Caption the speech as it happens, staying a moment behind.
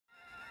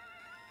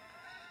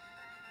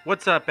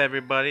What's up,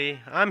 everybody?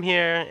 I'm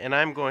here and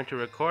I'm going to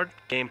record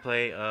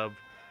gameplay of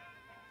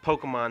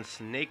Pokemon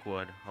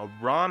Snakewood, a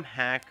ROM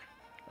hack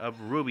of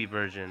Ruby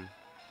version.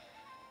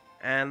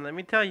 And let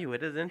me tell you,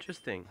 it is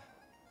interesting.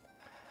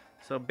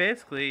 So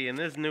basically, in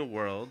this new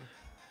world,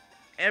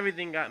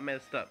 everything got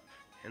messed up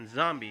and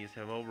zombies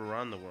have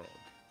overrun the world.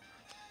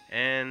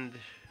 And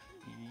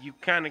you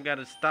kind of got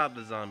to stop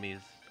the zombies.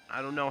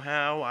 I don't know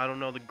how, I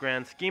don't know the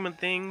grand scheme of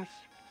things,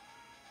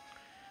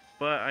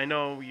 but I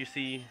know you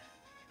see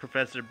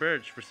Professor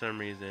Birch for some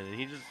reason, and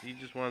he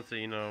just wants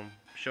to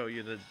show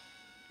you that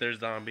there's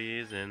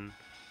zombies, and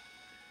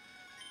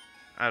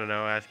I don't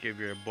know, ask you if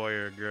you're a boy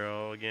or a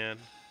girl again,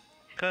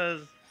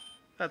 cause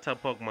that's how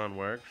Pokemon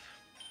works.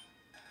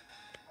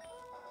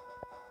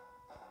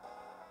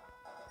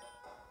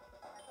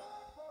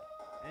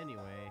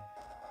 Anyway,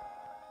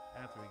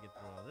 after we get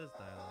through all this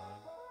dialogue,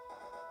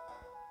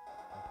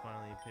 we'll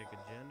finally pick a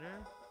gender,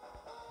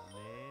 a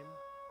name.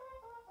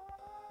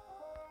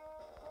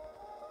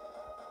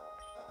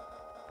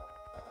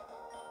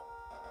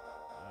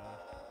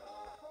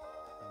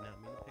 Did not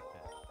mean to pick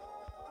that.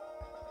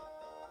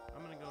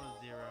 I'm gonna go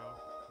with Zero.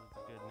 It's a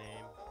good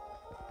name,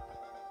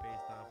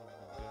 based off of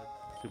a good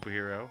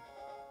superhero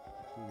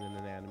who's in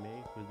an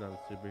anime, who's not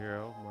a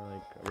superhero, more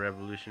like a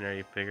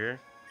revolutionary figure.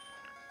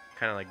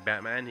 Kind of like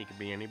Batman, he could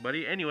be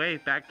anybody. Anyway,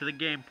 back to the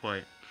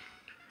gameplay.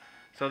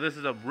 So this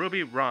is a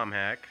Ruby ROM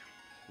hack.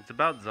 It's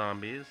about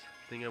zombies.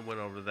 I think I went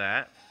over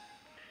that.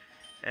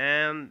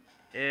 And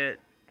it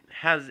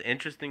has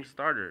interesting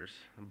starters.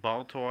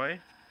 Ball Toy,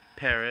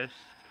 Paris,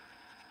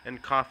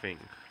 and Coughing.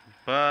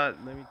 But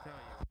let me tell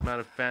you, I'm not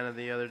a fan of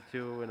the other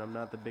two, and I'm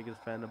not the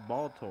biggest fan of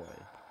Ball Toy.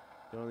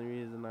 The only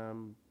reason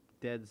I'm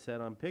dead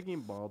set on picking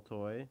Ball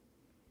Toy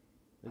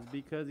is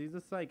because he's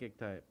a psychic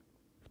type.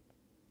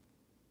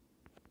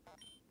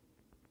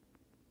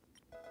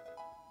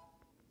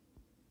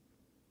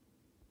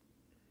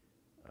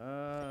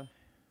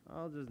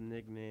 I'll just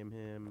nickname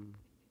him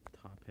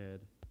Tophead.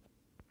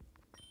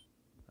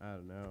 I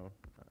don't know.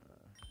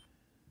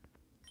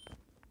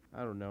 I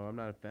don't know. I'm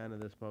not a fan of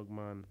this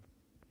Pokemon.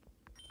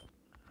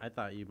 I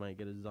thought you might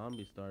get a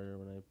zombie starter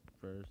when I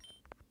first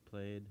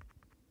played.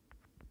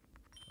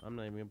 I'm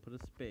not even gonna put a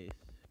space,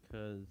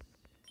 because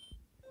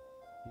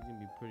he's gonna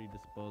be pretty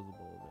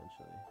disposable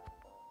eventually.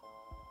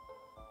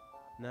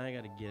 Now I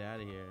gotta get out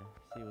of here,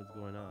 see what's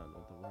going on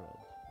with the world.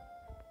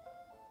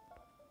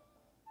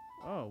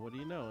 Oh, what do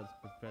you know? It's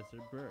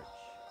Professor Birch.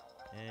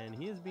 And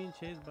he is being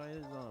chased by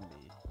a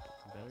zombie.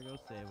 Better go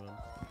save him.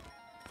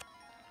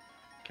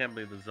 Can't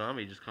believe the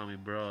zombie just called me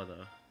bro,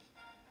 though.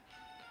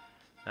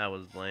 That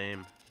was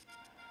lame.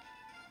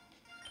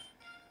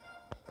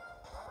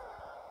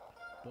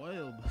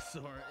 Boil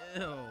Basaur.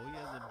 Ew, he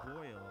has a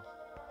boil.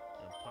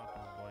 And pop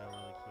his boil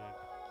really quick.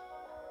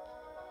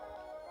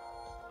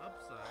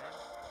 Upside,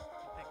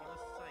 you're picking a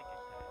psychic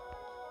type.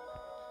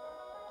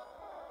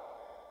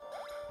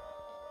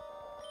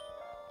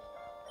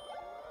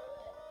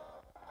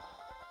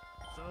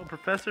 So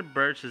Professor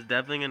Birch is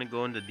definitely going to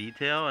go into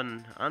detail,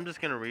 and I'm just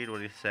going to read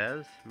what he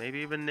says, maybe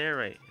even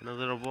narrate in a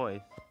little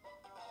voice.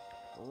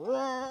 The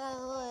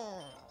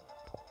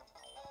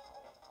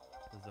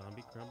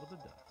zombie crumbled to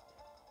dust.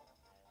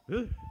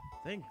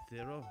 Thanks,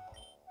 Zero.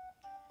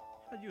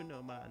 How do you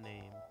know my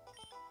name?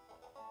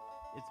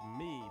 It's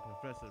me,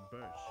 Professor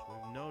Birch.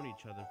 We've known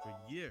each other for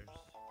years.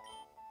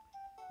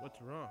 What's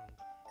wrong?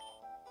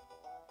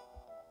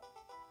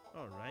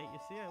 Alright, you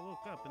see, I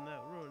woke up in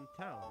that ruined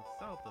town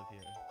south of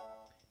here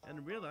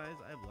and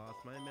realized I've lost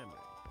my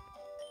memory.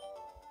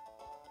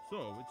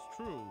 So, it's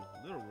true,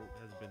 Little Root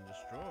has been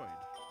destroyed.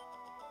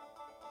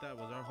 That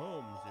was our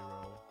home,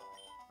 Zero.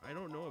 I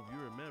don't know if you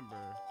remember,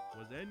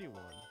 was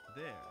anyone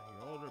there?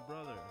 Your older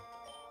brother,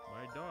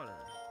 my daughter?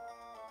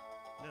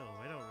 No,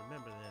 I don't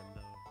remember them,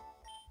 though.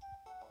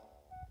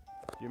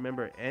 Do you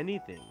remember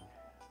anything?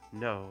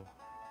 No.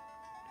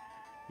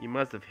 You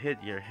must have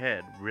hit your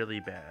head really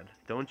bad.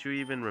 Don't you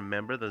even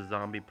remember the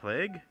zombie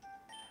plague?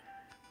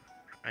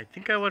 I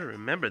think I would have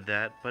remembered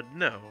that, but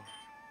no.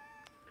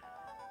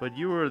 But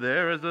you were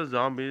there as the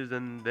zombies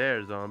and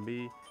their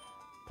zombie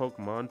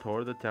Pokemon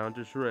tore the town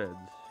to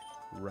shreds,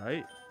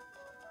 right?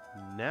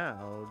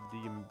 Now, do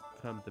you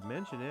come to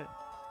mention it,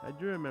 I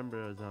do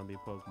remember a zombie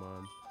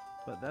Pokemon,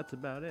 but that's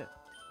about it.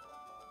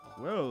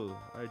 Well,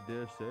 I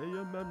dare say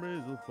your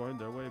memories will find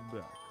their way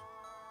back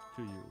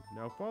to you.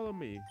 Now follow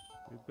me.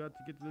 We've got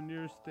to get to the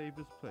nearest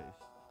safest place.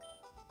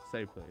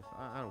 Safe place.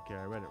 I don't care,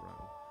 I read it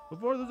wrong.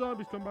 Before the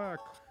zombies come back.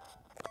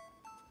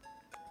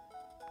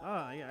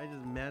 Ah, yeah, I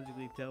just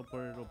magically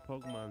teleported to a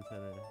Pokemon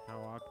Center. How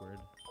awkward.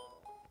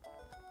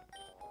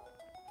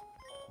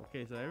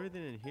 Okay, so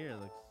everything in here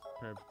looks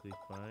perfectly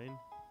fine.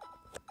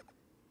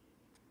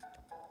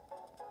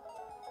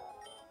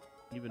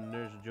 Even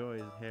Nurse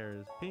Joy's hair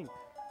is pink.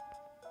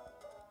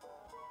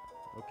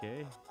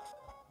 Okay.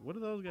 What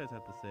do those guys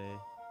have to say?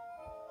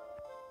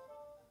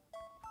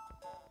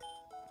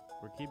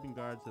 We're keeping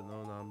guards so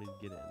no zombies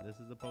get in. This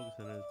is the Poke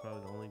Center. It's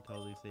probably the only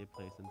totally safe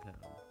place in town.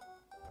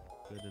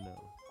 Good to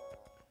know.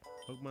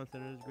 Pokemon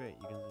Center is great.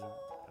 You can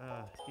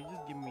Can you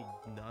just give me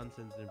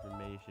nonsense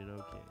information?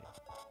 Okay.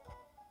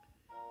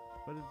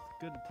 But it's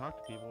good to talk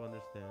to people,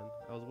 understand.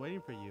 I was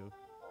waiting for you.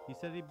 He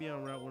said he'd be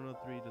on Route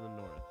 103 to the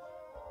north.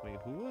 Wait,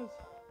 who was?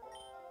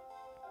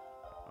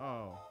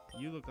 Oh,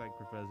 you look like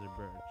Professor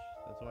Birch.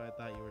 That's why I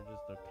thought you were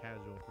just a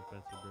casual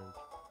Professor Birch.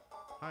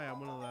 Hi, I'm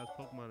one of the last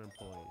Pokemon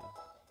employees.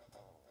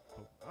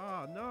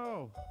 Oh,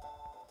 no!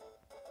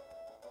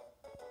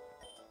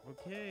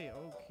 Okay,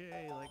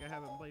 like I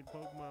haven't played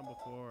Pokemon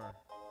before.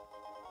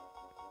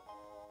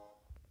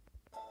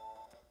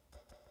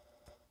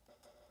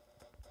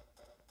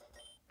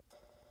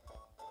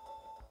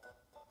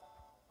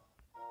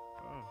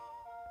 Oh.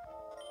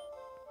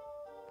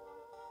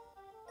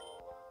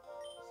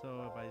 So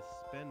if I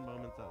spend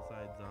moments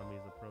outside,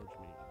 zombies approach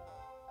me.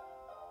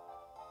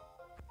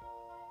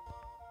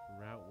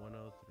 Route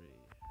 103.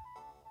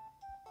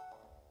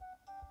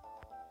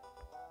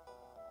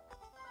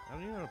 I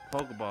don't even have a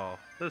Pokeball.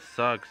 This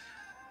sucks.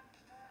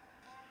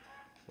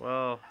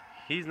 Well,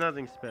 he's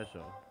nothing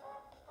special.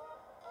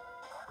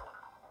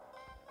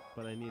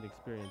 But I need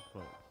experience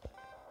points.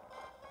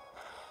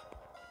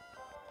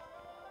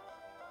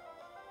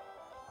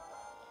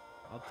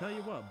 I'll tell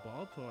you what,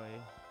 Baltoy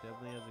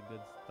definitely has a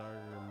good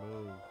starter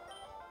move.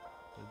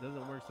 It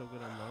doesn't work so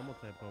good on normal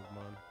type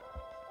Pokemon.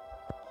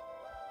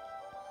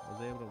 I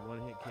was able to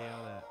one-hit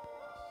KO that,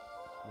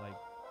 like,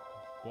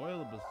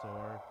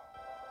 Bulbasaur.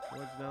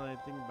 Which, now that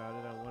I think about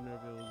it, I wonder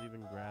if it was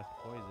even grass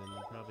poison.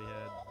 It probably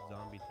had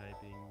zombie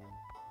typing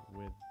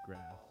with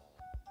grass.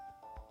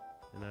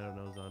 And I don't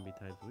know zombie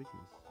type's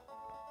weakness.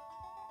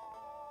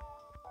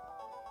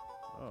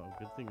 Oh,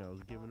 good thing I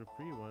was given a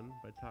free one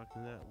by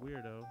talking to that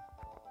weirdo.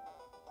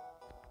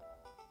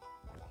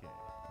 Okay.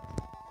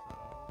 So,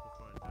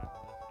 before I talk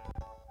to this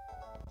guy,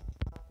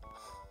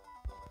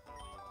 probably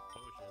use a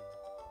potion.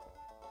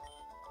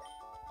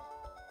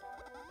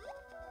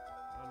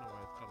 I don't know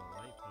why it's called a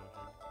light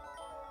potion.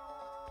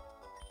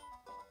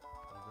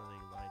 There's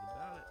nothing light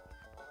about it.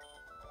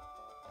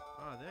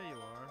 Ah, there you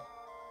are.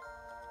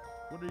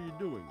 What are you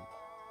doing?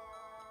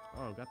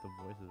 Oh, I got the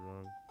voices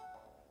wrong.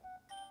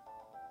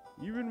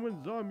 Even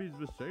when zombies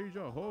besiege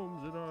our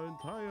homes and our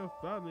entire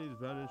families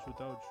vanish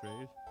without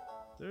trace,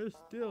 there's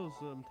still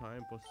some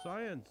time for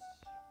science.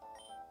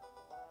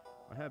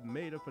 I have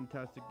made a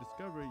fantastic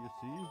discovery, you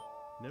see.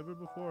 Never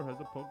before has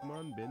a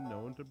Pokemon been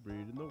known to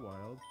breed in the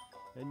wild,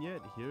 and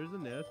yet here's a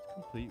nest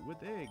complete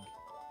with egg.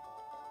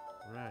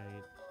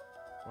 Right.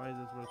 Why is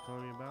this worth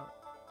calling me about?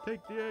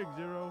 Take the egg,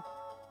 Zero.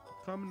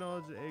 It's common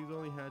knowledge that eggs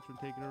only hatch when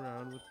taken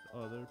around with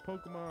other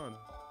Pokemon.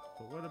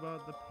 But what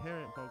about the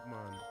parent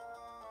Pokemon?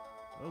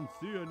 I don't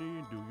see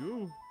any, do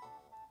you?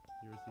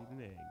 You received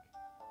an egg.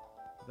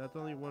 But that's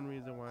only one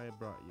reason why I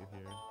brought you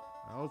here.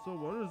 I also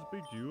wanted to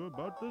speak to you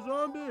about the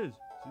zombies.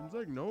 Seems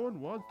like no one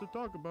wants to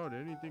talk about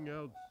anything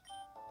else.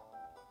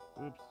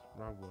 Oops,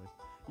 wrong voice.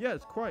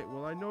 Yes, quite.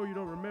 Well, I know you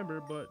don't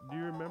remember, but do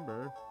you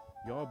remember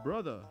your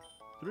brother?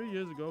 3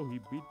 years ago, he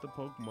beat the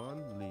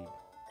Pokemon League.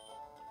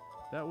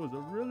 That was a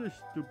really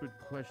stupid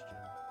question.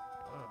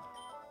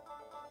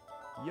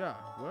 Yeah,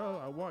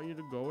 well, I want you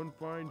to go and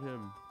find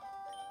him.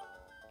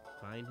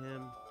 Find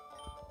him?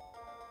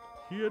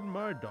 He and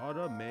my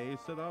daughter May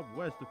set off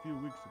west a few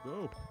weeks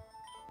ago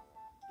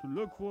to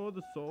look for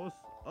the source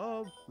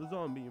of the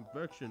zombie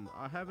infection.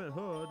 I haven't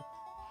heard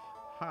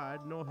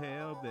hide nor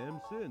hair of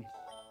them since.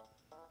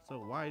 So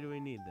why do we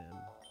need them?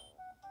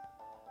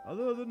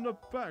 Other than the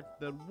fact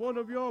that one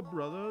of your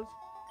brothers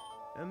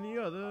and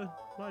the other,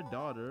 my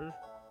daughter,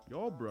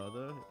 your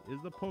brother, is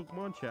the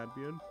Pokemon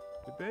champion.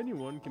 If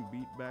anyone can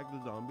beat back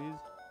the zombies,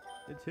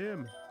 it's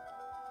him.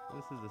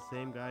 This is the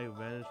same guy who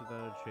vanished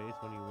without a trace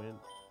when he went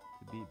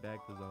to beat back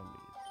the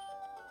zombies.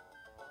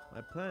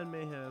 My plan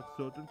may have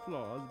certain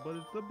flaws, but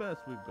it's the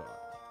best we've got.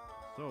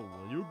 So,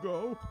 will you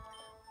go?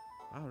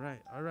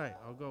 Alright,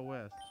 I'll go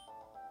west.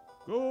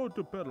 Go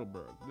to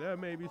Petalburg. There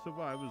may be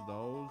survivors,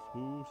 those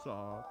who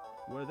saw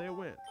where they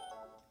went.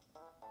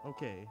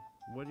 Okay,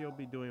 what you'll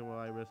be doing while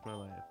I risk my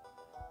life?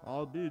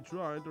 I'll be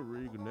trying to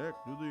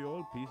reconnect to the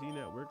old PC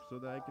network so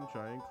that I can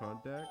try and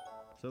contact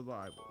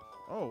survivors.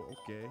 Oh,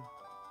 okay.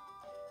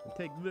 And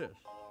take this.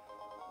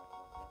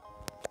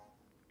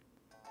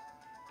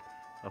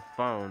 A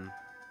phone.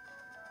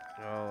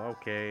 Oh,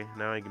 okay.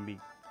 Now I can be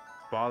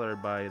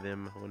bothered by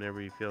them whenever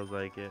he feels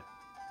like it.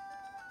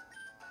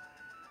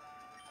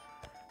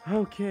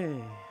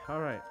 Okay.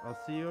 Alright, I'll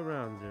see you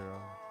around,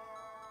 Zero.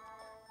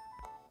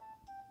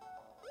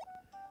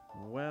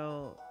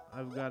 Well,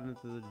 I've gotten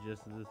into the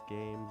gist of this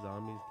game.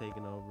 Zombies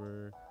taking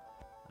over.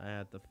 I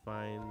had to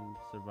find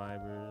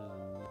survivors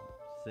and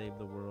save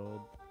the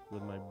world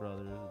with my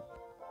brothers.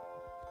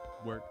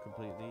 Work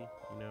completely.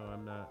 You know,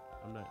 I'm not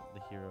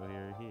the hero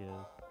here. He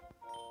is.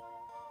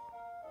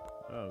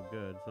 Oh,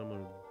 good.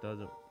 Someone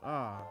doesn't.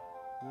 Ah,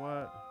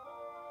 what?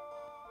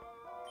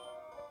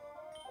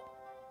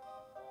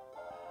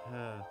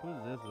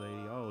 Who's this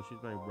lady? Oh,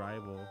 she's my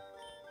rival.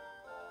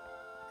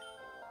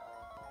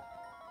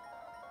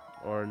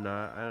 Or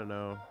not. I don't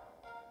know.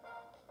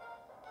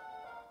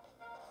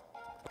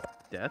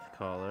 Death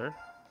Caller?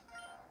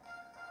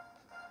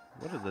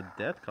 What is a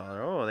death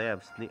collar? Oh, they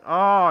have sneak.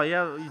 Oh,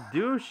 yeah, you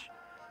douche.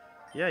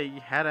 Yeah, you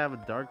had to have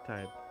a dark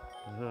type.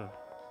 Ugh.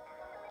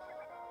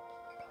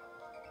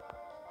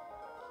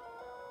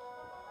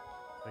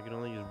 I can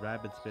only use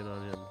rapid spin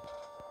on him.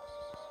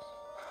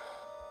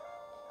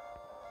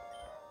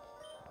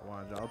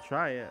 Watch, I'll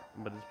try it,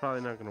 but it's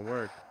probably not gonna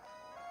work.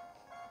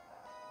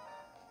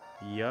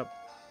 Yup.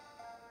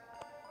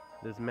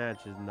 This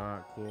match is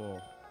not cool.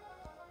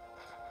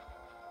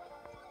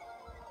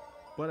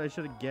 But I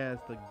should have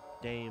guessed a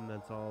game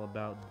that's all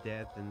about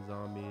death and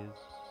zombies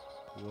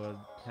would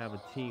have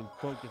a team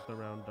focused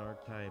around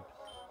dark types.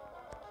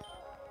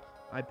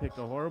 I picked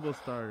a horrible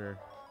starter.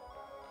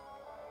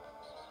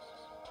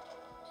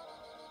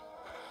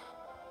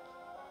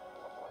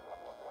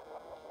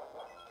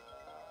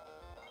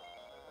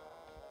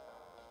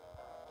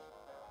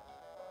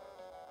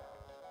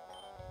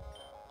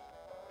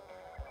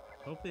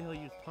 Hopefully he'll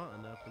use taunt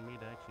enough for me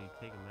to actually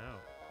take him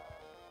out.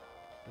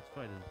 This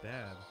fight is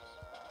bad.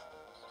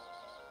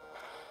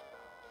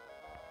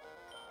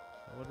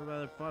 I would have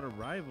rather fought a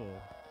rival.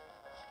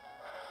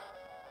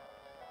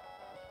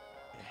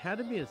 It had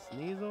to be a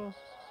Sneasel.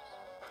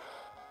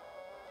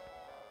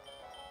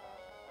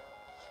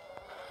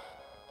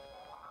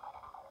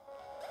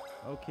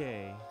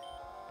 Okay.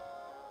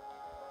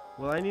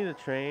 Well, I need to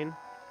train.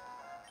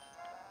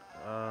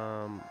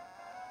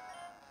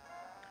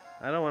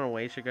 I don't want to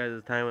waste your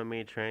guys' time with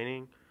me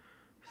training.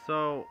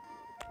 So,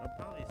 I'll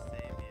probably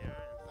save here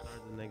and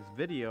start the next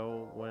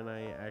video when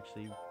I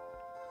actually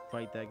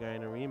fight that guy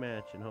in a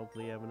rematch and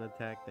hopefully have an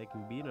attack that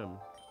can beat him.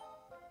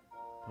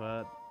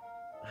 But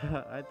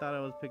I thought I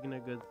was picking a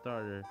good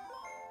starter,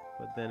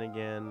 but then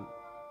again,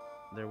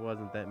 there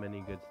wasn't that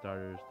many good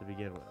starters to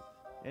begin with.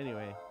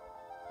 Anyway,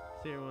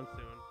 see everyone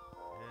soon,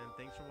 and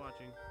thanks for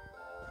watching.